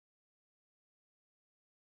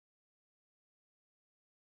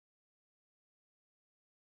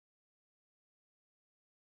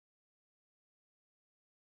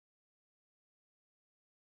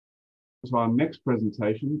So our next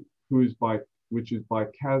presentation, which is by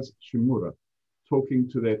Kazuhiro Shimura, talking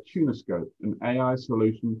to their TUNASCOPE, an AI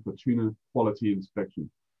solution for tuna quality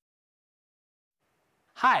inspection.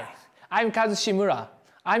 Hi, I'm Kazuhiro Shimura.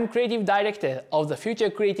 I'm Creative Director of the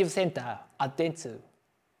Future Creative Center at Dentsu.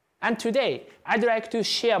 And today, I'd like to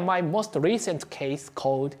share my most recent case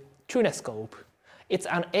called tuna-scope. It's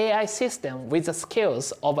an AI system with the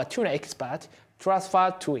skills of a tuna expert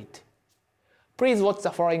transferred to it. Please watch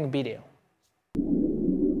the following video.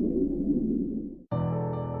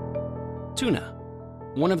 Tuna,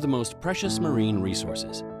 one of the most precious marine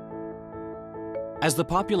resources. As the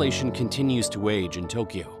population continues to age in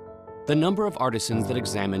Tokyo, the number of artisans that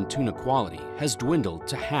examine tuna quality has dwindled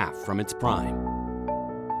to half from its prime.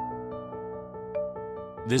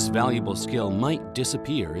 This valuable skill might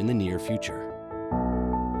disappear in the near future.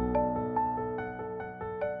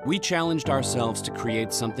 We challenged ourselves to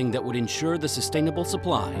create something that would ensure the sustainable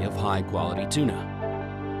supply of high-quality tuna.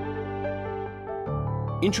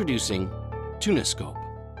 Introducing tuna-scope,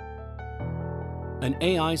 an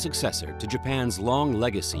AI successor to Japan's long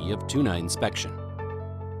legacy of tuna inspection.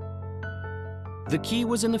 The key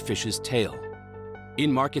was in the fish's tail.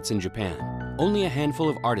 In markets in Japan, only a handful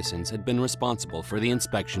of artisans had been responsible for the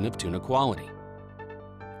inspection of tuna quality.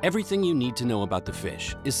 Everything you need to know about the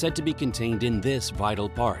fish is said to be contained in this vital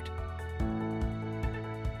part.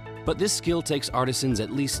 But this skill takes artisans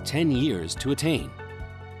at least 10 years to attain.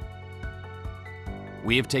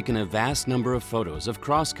 We have taken a vast number of photos of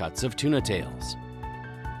crosscuts of tuna tails.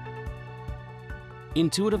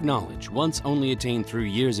 Intuitive knowledge, once only attained through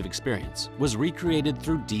years of experience, was recreated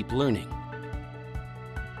through deep learning.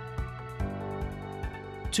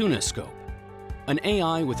 tuna-scope, an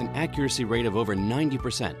AI with an accuracy rate of over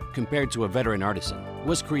 90% compared to a veteran artisan,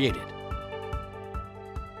 was created.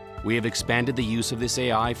 We have expanded the use of this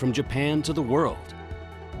AI from Japan to the world.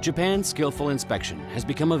 Japan's skillful inspection has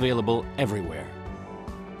become available everywhere.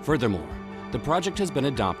 Furthermore, the project has been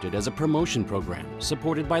adopted as a promotion program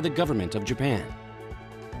supported by the government of Japan.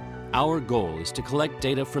 Our goal is to collect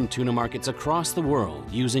data from tuna markets across the world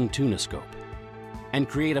using tuna-scope and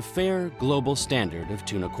create a fair global standard of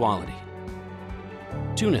tuna quality.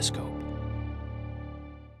 tuna-scope.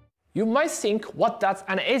 You might think, what does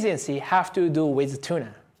an agency have to do with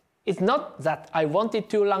tuna? It's not that I wanted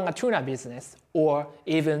to run a tuna business or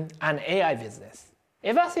even an AI business.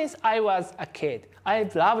 Ever since I was a kid,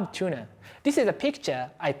 I've loved tuna. This is a picture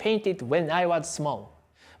I painted when I was small.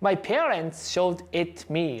 My parents showed it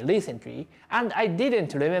me recently, and I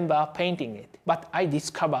didn't remember painting it, but I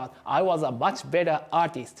discovered I was a much better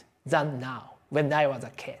artist than now when I was a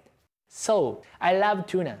kid. So, I love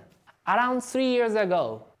tuna. Around 3 years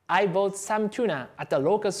ago, I bought some tuna at a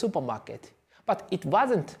local supermarket, but it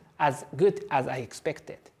wasn't as good as I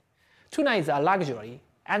expected. Tuna is a luxury,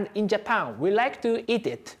 and in Japan, we like to eat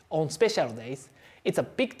it on special days. It's a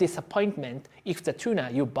big disappointment if the tuna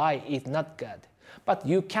you buy is not good, but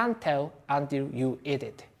you can't tell until you eat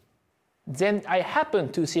it. Then I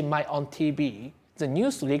happened to see on TV the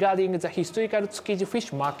news regarding the historical Tsukiji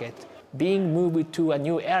fish market being moved to a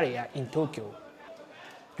new area in Tokyo.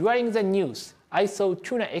 During the news, I saw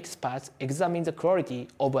tuna experts examine the quality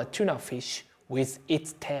of a tuna fish with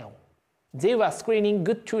its tail. They were screening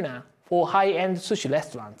good tuna for high-end sushi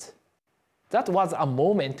restaurants. That was a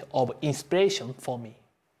moment of inspiration for me.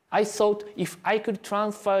 I thought if I could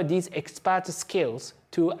transfer these expert skills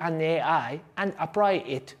to an AI and apply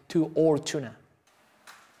it to all tuna.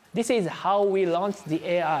 This is how we launched the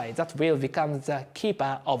AI that will become the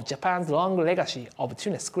keeper of Japan's long legacy of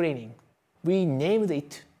tuna screening. We named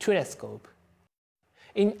it tuna-scope.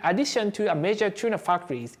 In addition to major tuna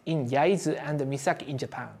factories in Yaizu and Misaki in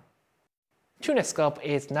Japan, tuna-scope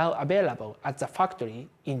is now available at the factory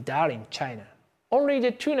in Darling, China. Only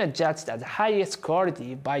the tuna judged as highest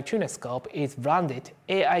quality by tuna-scope is branded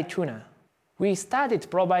AI tuna. We started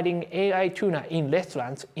providing AI tuna in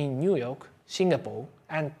restaurants in New York, Singapore,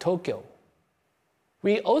 and Tokyo.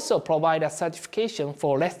 We also provide a certification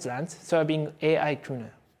for restaurants serving AI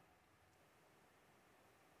tuna.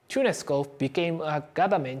 tuna-scope became a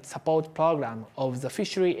government support program of the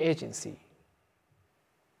Fishery Agency.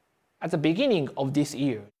 At the beginning of this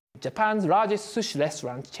year, Japan's largest sushi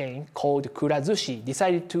restaurant chain called Kurazushi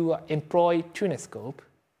decided to employ tuna-scope.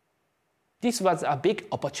 This was a big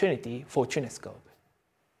opportunity for tuna-scope.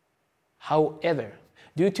 However,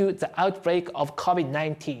 due to the outbreak of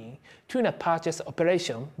COVID-19, tuna purchase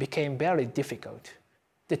operation became very difficult.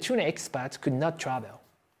 The tuna experts could not travel.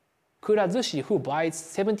 Kurazushi, who buys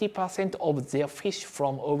 70% of their fish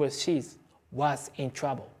from overseas, was in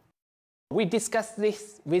trouble. We discussed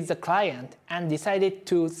this with the client and decided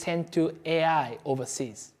to send to AI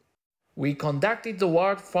overseas. We conducted the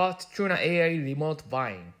world's first tuna AI remote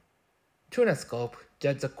buying. TUNASCOPE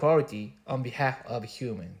judged the quality on behalf of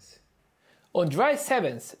humans. On July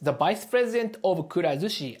 7th, the vice president of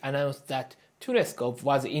Kurazushi announced that TUNASCOPE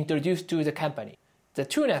was introduced to the company. The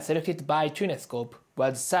tuna selected by TUNASCOPE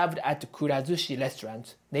was served at Kurazushi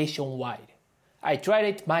restaurants nationwide. I tried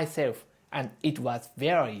it myself and it was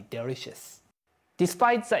very delicious.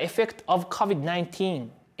 Despite the effect of COVID-19,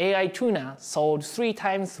 AI tuna sold 3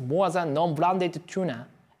 times more than non-branded tuna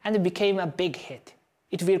and became a big hit.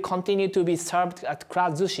 It will continue to be served at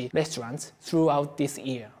Kurazushi restaurants throughout this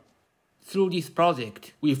year. Through this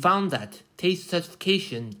project, we found that taste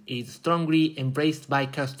certification is strongly embraced by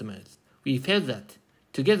customers. We felt that,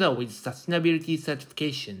 together with sustainability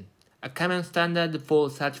certification, a common standard for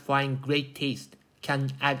certifying great taste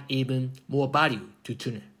can add even more value to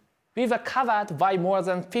tuna. We were covered by more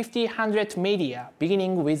than 1,500 media,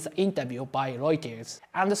 beginning with the interview by Reuters,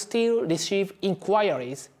 and still receive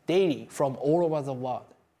inquiries daily from all over the world.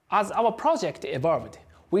 As our project evolved,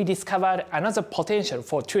 we discovered another potential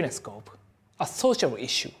for TUNASCOPE, a social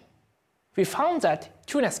issue. We found that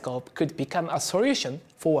TUNASCOPE could become a solution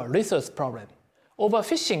for a resource problem.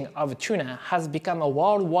 Overfishing of tuna has become a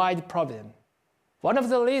worldwide problem. One of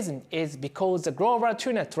the reasons is because the global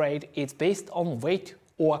tuna trade is based on weight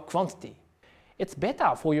or quantity. It's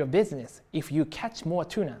better for your business if you catch more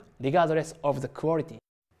tuna, regardless of the quality.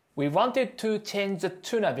 We wanted to change the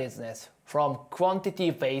tuna business from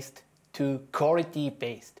quantity-based to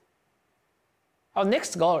quality-based. Our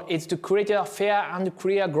next goal is to create a fair and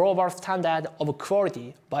clear global standard of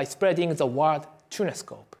quality by spreading the word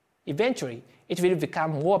TUNASCOPE. Eventually, it will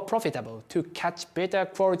become more profitable to catch better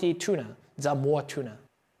quality tuna than more tuna.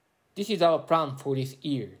 This is our plan for this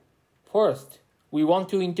year. First, we want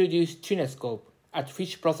to introduce TUNASCOPE at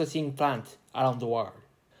fish processing plants around the world.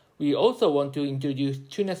 We also want to introduce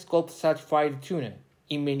TUNASCOPE certified tuna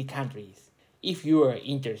in many countries. If you are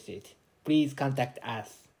interested, please contact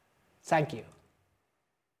us. Thank you.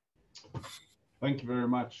 Thank you very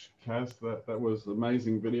much, Kaz. That was an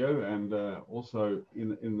amazing video, and also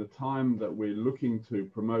in the time that we're looking to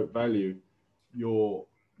promote value, you're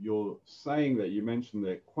saying that you mentioned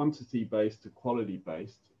that quantity-based to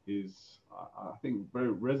quality-based is, I think, very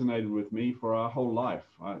resonated with me for our whole life.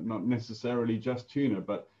 Not necessarily just tuna,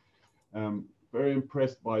 but very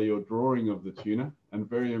impressed by your drawing of the tuna and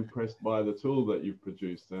very impressed by the tool that you've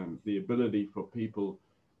produced and the ability for people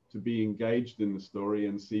to be engaged in the story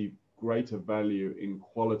and see greater value in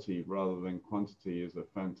quality rather than quantity is a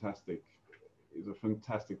fantastic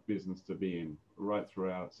business to be in right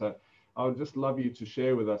throughout. So I would just love you to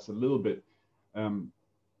share with us a little bit.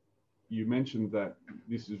 You mentioned that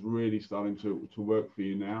this is really starting to work for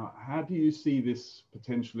you now. How do you see this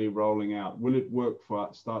potentially rolling out? Will it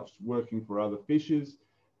start working for other fishes?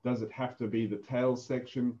 Does it have to be the tail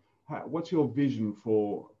section? What's your vision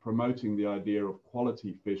for promoting the idea of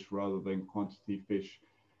quality fish rather than quantity fish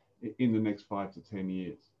in the next 5 to 10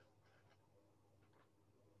 years?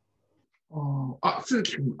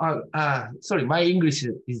 Sorry, my English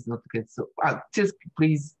is not good. So just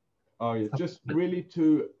please. Oh yeah, just really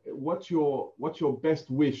what's your best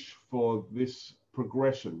wish for this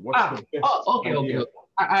progression? What's the best idea?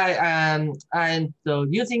 And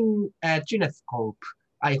using TUNASCOPE,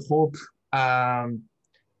 I hope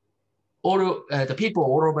all the people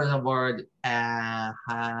all over the world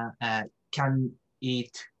can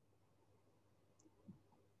eat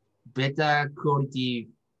better quality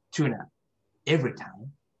tuna every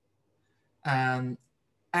time.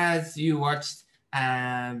 As you watched,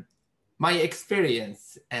 my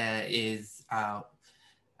experience is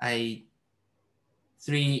 3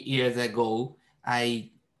 years ago,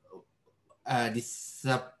 I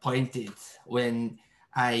disappointed when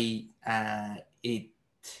I ate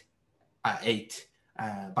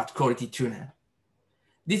bad quality tuna.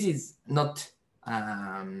 This is not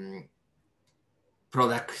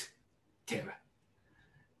productive.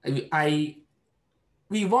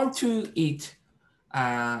 We want to eat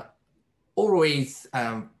always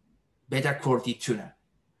better quality tuna.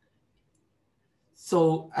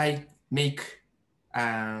 So I make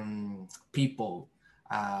people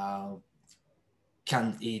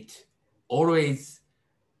can eat always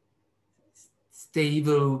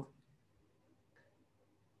stable,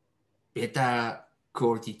 better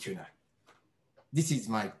quality tuna. This is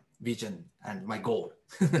my vision and my goal.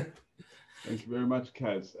 Thank you very much,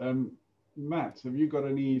 Kaz. Matt, have you got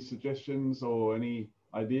any suggestions or any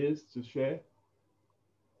ideas to share?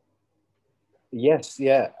 Yes,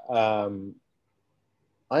 yeah. I'm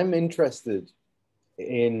interested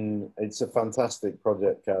in, it's a fantastic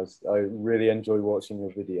project, Kaz. I really enjoy watching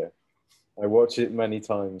your video. I watch it many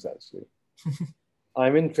times, actually.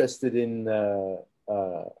 I'm interested in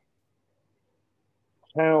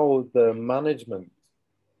how the management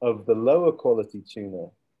of the lower quality tuna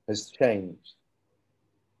has changed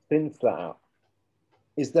since that app.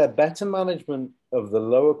 Is there better management of the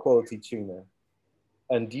lower quality tuna?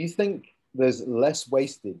 And do you think there's less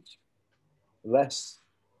wastage of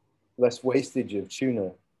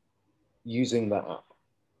tuna using that app?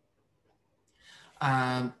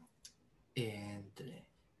 And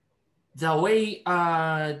the way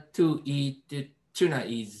to eat the tuna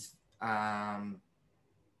is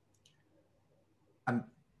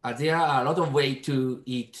there are a lot of ways to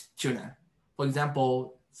eat tuna. For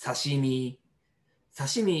example, sashimi.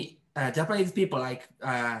 Japanese people like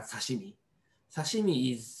sashimi.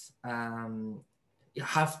 Sashimi is it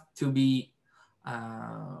have to be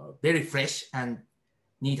very fresh and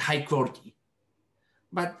need high quality.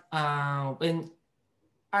 But when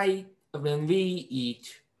we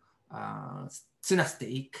eat tuna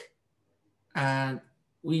steak, and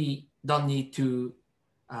we don't need to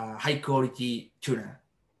high quality tuna.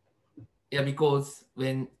 Yeah, because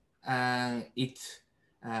when it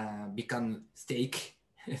become steak,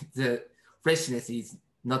 the freshness is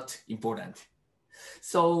not important.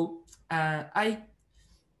 So I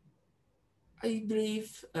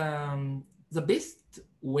believe the best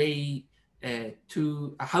way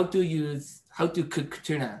to how to cook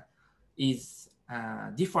tuna is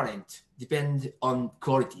different, depend on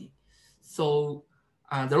quality. So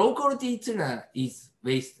the low quality tuna is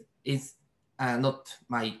not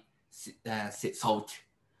my thought.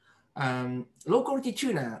 Low quality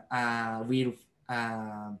tuna will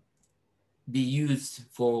be used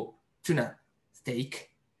for tuna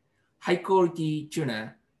steak. High quality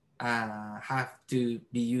tuna have to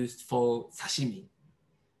be used for sashimi.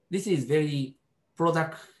 This is very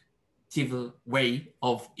productive way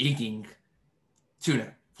of eating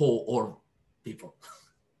tuna for all people.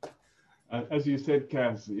 As you said,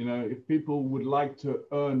 Kaz, you know, if people would like to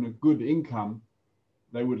earn a good income,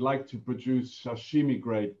 they would like to produce sashimi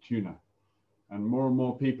grade tuna. And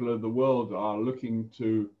more people of the world are looking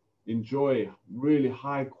to enjoy really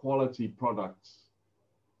high quality products.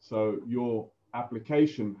 So your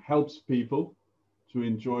application helps people to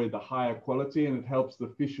enjoy the higher quality, and it helps the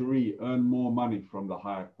fishery earn more money from the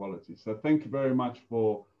higher quality. So thank you very much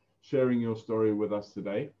for sharing your story with us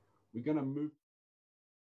today. We're going to move